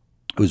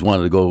 who's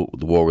wanted to go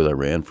to war with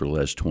Iran for the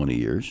last 20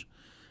 years.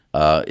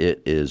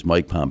 It is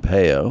Mike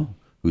Pompeo,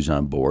 who's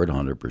on board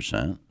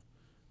 100%.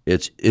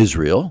 It's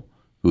Israel,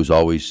 who's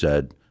always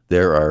said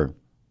they're our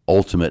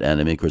ultimate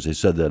enemy. Of course, they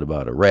said that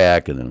about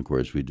Iraq, and then, of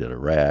course, we did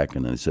Iraq,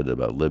 and then they said it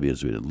about Libya,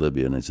 so we did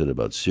Libya, and they said it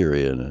about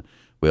Syria, and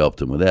we helped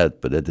them with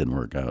that, but that didn't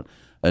work out.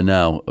 And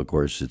now, of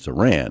course, it's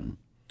Iran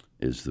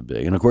is the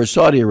big. And, of course,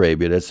 Saudi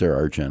Arabia, that's their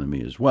arch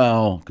enemy as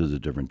well because of a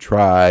different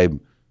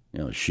tribe,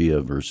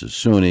 Shia versus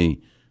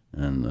Sunni.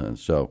 And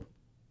so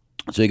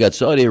you got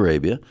Saudi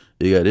Arabia,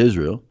 you got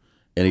Israel,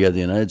 and you got the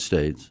United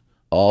States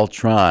all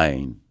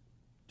trying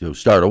to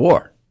start a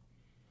war.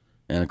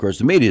 And, of course,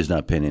 the media is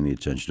not paying any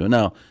attention to it.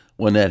 Now,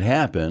 when that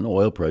happened,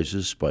 oil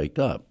prices spiked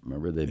up.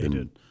 Remember,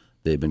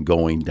 they've been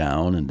going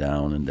down and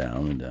down and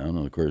down and down.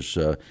 And, of course,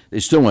 they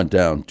still went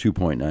down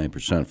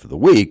 2.9% for the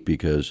week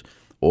because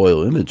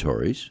oil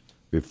inventories,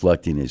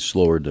 reflecting a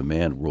slower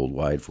demand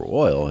worldwide for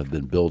oil, have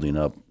been building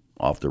up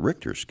off the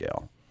Richter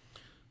scale.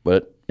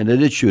 And it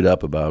did shoot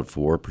up about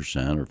 4% or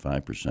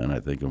 5%, I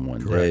think, in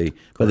one day.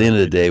 By the end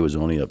of the day, it was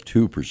only up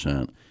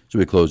 2%. So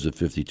we closed at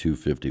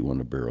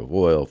 $52.51 a barrel of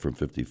oil from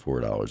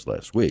 $54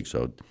 last week.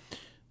 So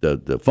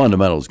the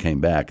fundamentals came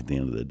back at the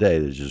end of the day.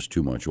 There's just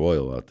too much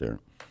oil out there.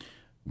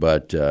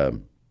 But,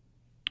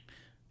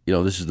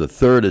 this is the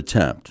third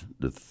attempt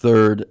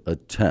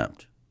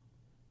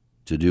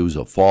to do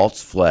a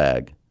false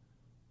flag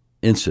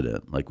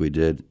incident like we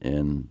did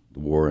in the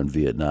war in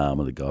Vietnam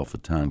and the Gulf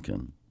of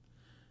Tonkin.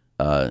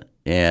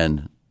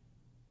 And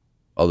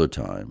other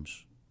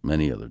times,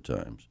 many other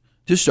times,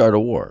 to start a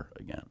war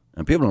again.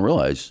 And people don't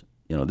realize,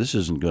 this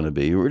isn't going to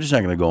be, we're just not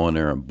going to go in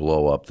there and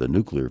blow up the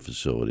nuclear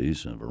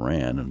facilities of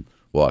Iran and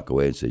walk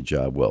away and say,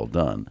 job well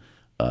done.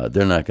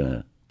 They're not going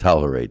to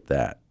tolerate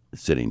that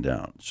sitting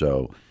down.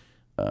 So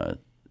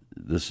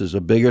this is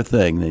a bigger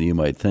thing than you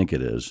might think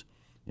it is,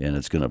 and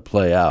it's going to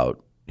play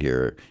out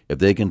here if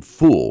they can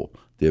fool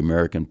the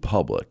American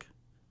public,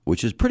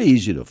 which is pretty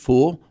easy to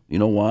fool. You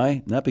know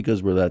why? Not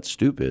because we're that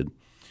stupid,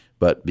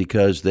 but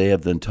because they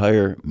have the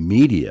entire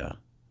media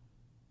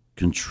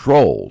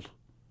controlled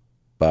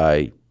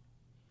by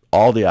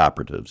all the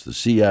operatives, the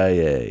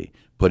CIA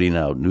putting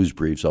out news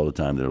briefs all the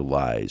time that are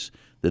lies,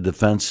 the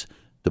Defense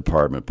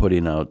Department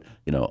putting out,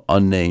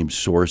 unnamed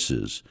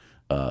sources,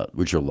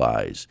 which are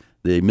lies,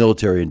 the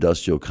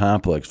military-industrial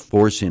complex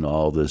forcing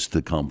all this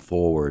to come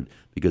forward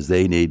because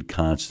they need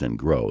constant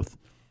growth.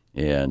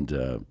 And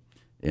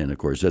of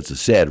course, that's a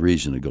sad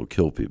reason to go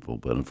kill people.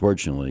 But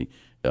unfortunately,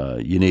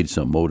 you need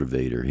some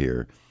motivator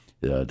here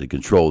to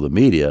control the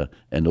media,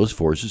 and those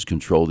forces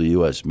control the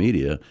U.S.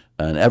 media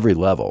on every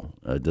level.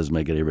 It doesn't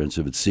make any difference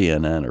if it's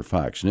CNN or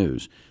Fox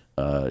News.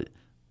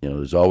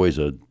 There's always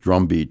a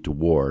drumbeat to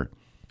war.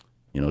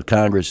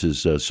 Congress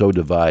is so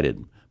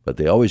divided, but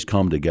they always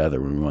come together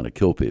when we want to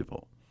kill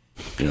people.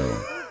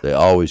 They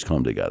always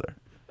come together.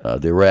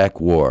 The Iraq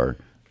War,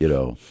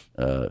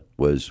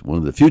 was one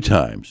of the few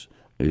times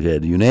we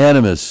had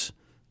unanimous,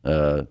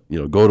 go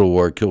to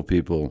war, kill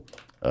people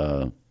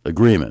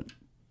agreement.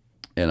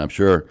 And I'm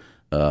sure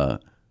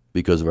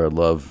because of our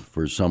love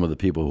for some of the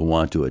people who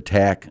want to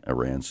attack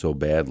Iran so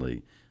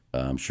badly,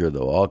 I'm sure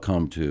they'll all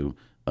come to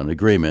an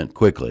agreement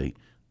quickly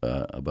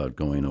about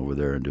going over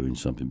there and doing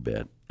something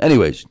bad.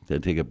 Anyways,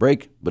 take a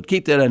break, but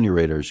keep that on your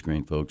radar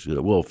screen, folks.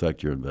 It will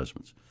affect your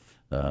investments.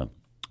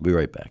 Be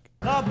right back.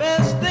 The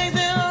best things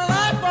in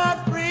life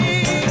are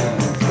free,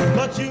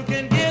 but you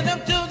can give them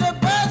to the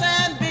birds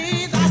and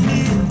bees. I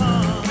need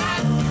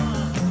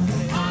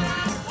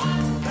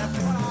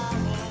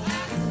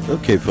fun.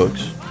 Okay,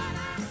 folks.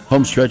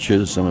 Home stretch here,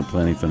 the Summit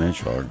Planning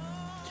Financial Hour.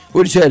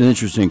 We just had an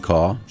interesting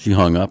call. She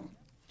hung up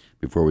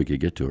before we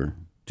could get to her.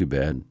 Too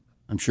bad.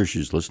 I'm sure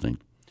she's listening.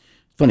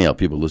 It's funny how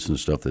people listen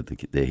to stuff that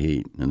they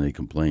hate and they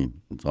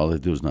complain. It's all they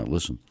do is not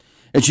listen.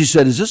 And she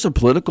said, is this a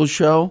political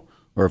show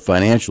or a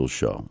financial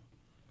show?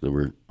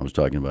 I was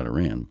talking about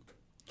Iran.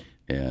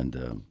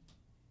 And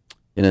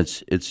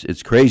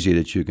it's crazy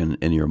that you can,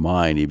 in your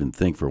mind, even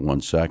think for 1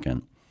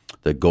 second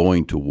that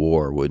going to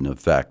war wouldn't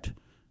affect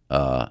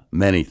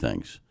many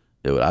things.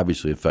 It would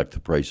obviously affect the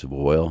price of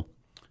oil.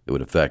 It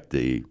would affect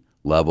the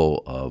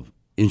level of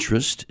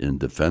interest in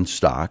defense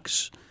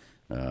stocks.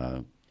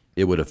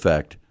 It would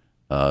affect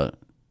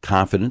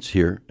confidence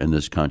here in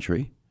this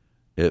country.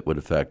 It would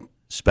affect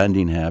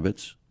spending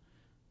habits.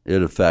 It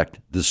would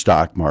affect the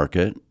stock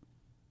market.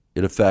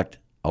 It would affect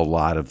a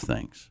lot of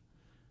things.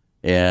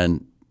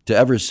 And to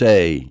ever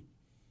say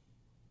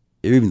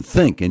even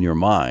think in your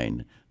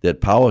mind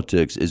that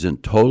politics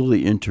isn't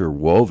totally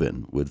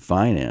interwoven with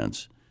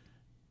finance,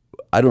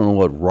 I don't know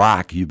what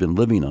rock you've been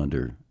living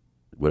under,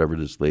 whatever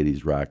this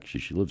lady's rock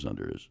she lives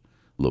under is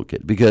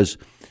located. Because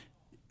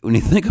when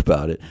you think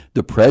about it,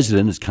 the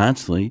president is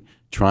constantly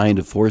trying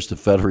to force the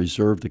Federal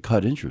Reserve to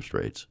cut interest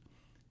rates.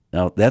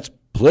 Now, that's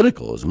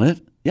political, isn't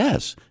it?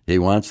 Yes. He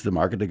wants the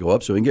market to go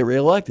up so he can get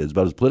reelected. It's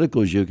about as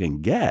political as you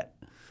can get.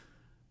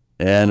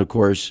 And, of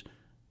course,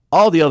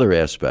 all the other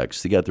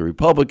aspects. You got the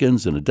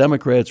Republicans and the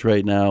Democrats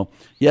right now.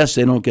 Yes,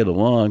 they don't get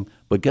along,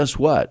 but guess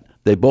what?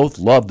 They both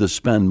love to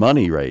spend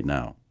money right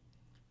now.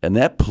 And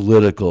that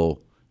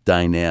political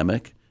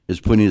dynamic is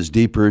putting us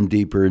deeper and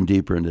deeper and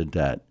deeper into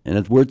debt.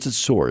 And where's its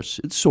source?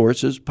 Its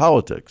source is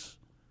politics.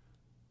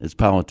 It's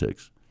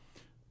politics.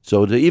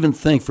 So to even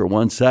think for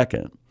 1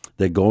 second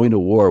that going to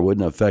war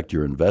wouldn't affect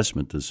your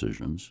investment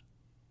decisions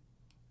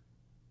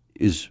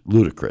is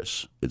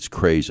ludicrous. It's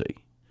crazy.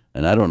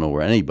 And I don't know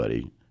where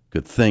anybody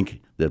could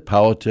think that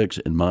politics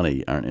and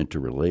money aren't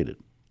interrelated.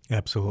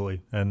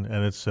 Absolutely. And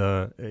it's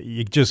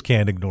you just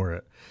can't ignore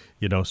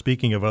it.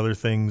 Speaking of other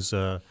things,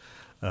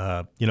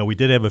 we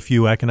did have a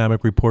few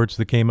economic reports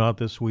that came out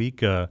this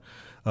week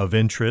of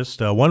interest.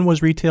 One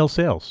was retail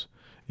sales,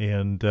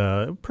 and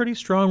a pretty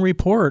strong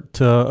report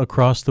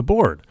across the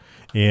board.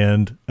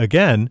 And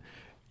again,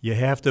 you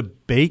have to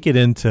bake it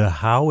into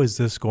how is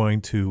this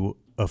going to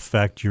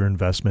affect your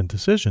investment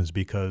decisions,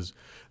 because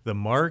the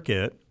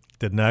market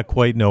did not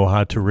quite know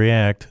how to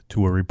react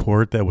to a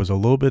report that was a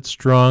little bit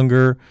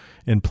stronger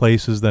in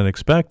places than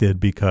expected,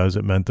 because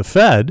it meant the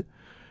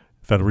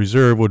Federal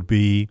Reserve would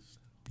be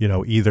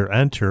either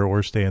enter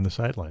or stay on the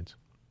sidelines.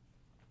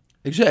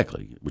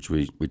 Exactly, which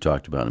we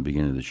talked about in the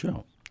beginning of the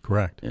show.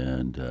 Correct.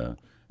 And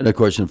of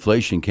course,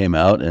 inflation came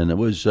out, and it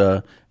was,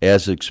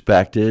 as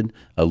expected,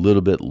 a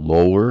little bit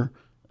lower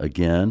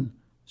again.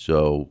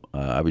 So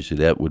obviously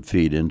that would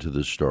feed into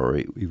the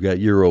story. We've got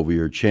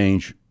year-over-year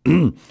change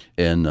and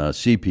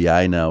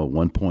CPI now at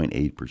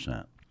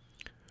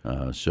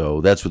 1.8%.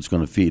 So that's what's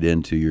going to feed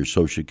into your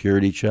Social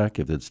Security check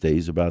if it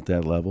stays about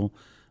that level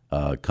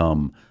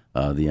come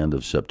the end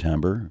of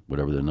September.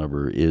 Whatever the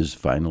number is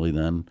finally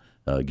then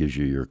gives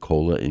you your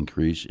COLA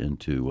increase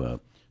into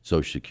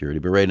Social Security.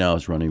 But right now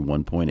it's running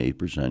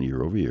 1.8%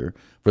 year over year.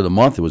 For the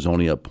month it was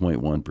only up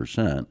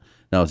 0.1%.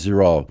 Now these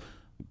are all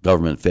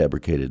government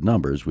fabricated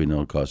numbers. We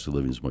know the cost of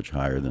living is much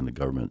higher than the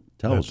government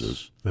tells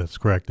us. That's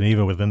correct. And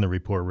even within the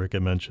report, Rick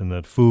had mentioned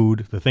that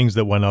the things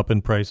that went up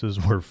in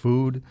prices were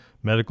food,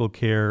 medical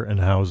care, and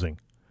housing.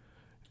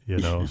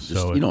 So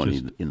who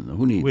needs?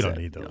 We don't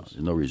need those.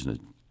 There's no reason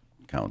to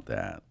count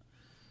that.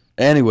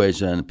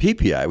 Anyways, and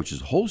PPI, which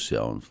is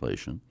wholesale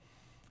inflation,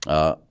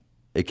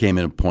 it came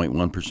in at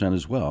 0.1%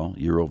 as well,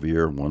 year over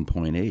year,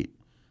 1.8.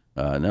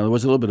 Now there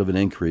was a little bit of an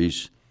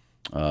increase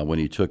when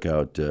you took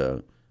out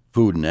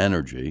food and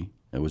energy.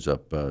 It was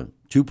up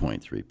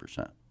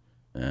 2.3%,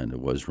 and it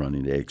was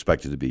running. They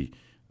expected to be,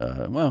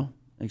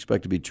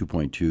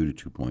 2.2 to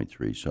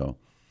 2.3. So,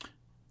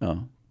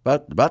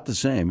 about the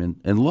same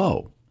and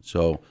low.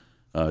 So,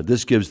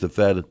 this gives the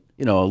Fed,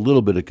 a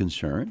little bit of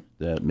concern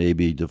that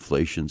maybe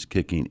deflation's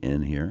kicking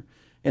in here.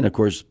 And of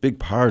course, a big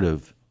part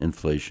of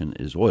inflation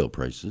is oil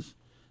prices,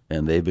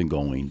 and they've been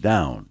going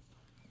down.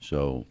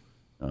 So,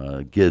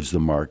 it gives the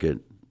market,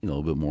 a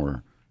little bit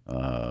more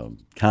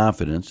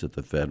confidence that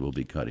the Fed will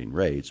be cutting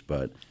rates,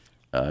 but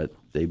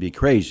they'd be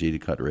crazy to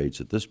cut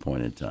rates at this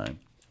point in time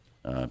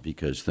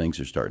because things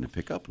are starting to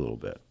pick up a little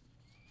bit,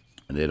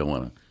 and they don't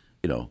want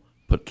to,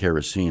 put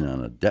kerosene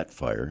on a debt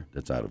fire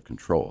that's out of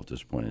control at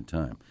this point in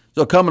time.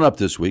 So coming up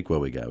this week, what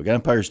we got? We got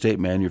Empire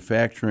State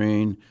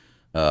Manufacturing,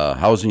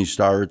 housing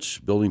starts,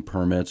 building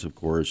permits, of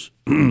course,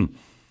 and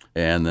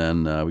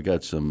then we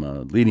got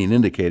some leading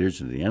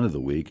indicators at the end of the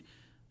week,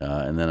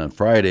 and then on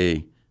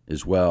Friday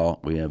as well,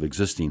 we have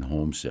existing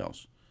home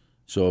sales.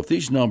 So if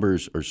these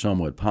numbers are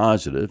somewhat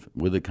positive,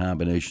 with a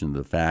combination of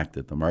the fact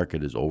that the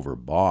market is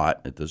overbought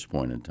at this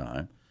point in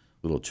time,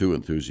 a little too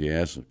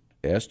enthusiastic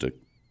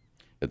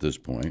at this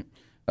point,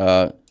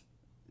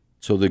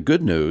 so the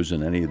good news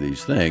in any of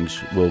these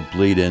things will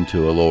bleed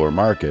into a lower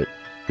market,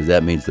 because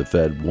that means the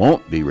Fed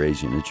won't be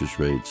raising interest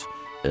rates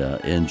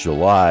in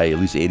July, at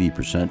least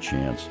 80%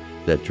 chance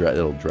that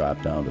it'll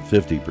drop down to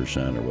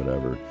 50% or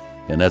whatever.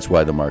 And that's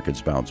why the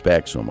market's bounced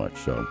back so much.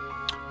 So,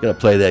 got to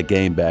play that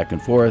game back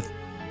and forth.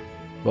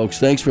 Folks,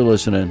 thanks for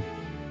listening.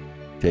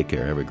 Take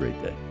care. Have a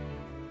great day.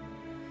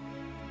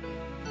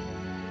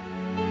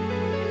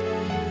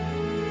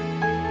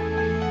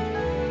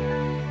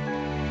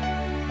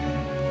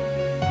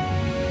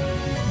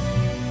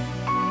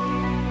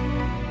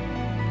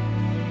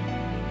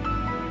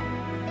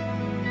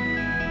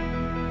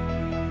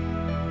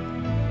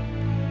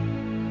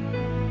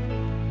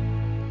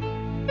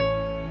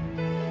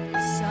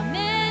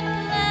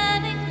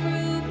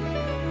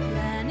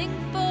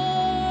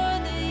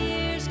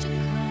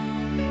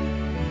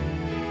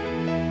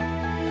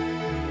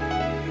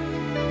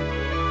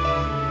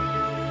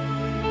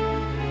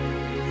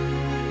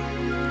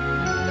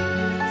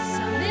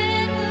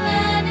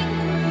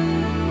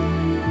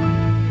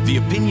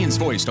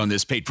 voiced on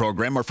this paid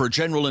program are for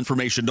general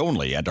information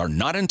only and are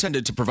not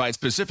intended to provide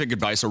specific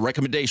advice or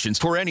recommendations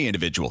for any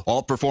individual.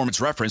 All performance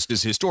referenced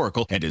is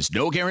historical and is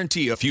no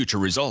guarantee of future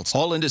results.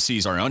 All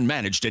indices are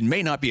unmanaged and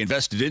may not be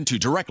invested into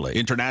directly.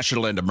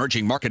 International and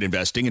emerging market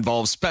investing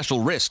involves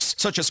special risks,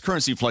 such as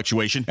currency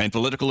fluctuation and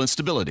political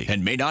instability,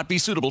 and may not be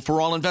suitable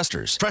for all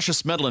investors.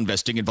 Precious metal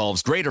investing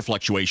involves greater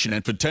fluctuation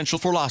and potential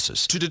for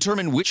losses. To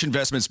determine which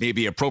investments may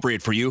be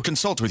appropriate for you,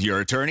 consult with your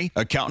attorney,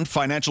 accountant,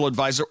 financial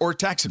advisor, or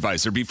tax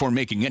advisor before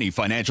making any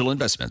financial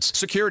investments.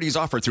 Securities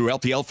offered through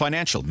LPL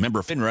Financial,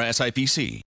 member FINRA SIPC.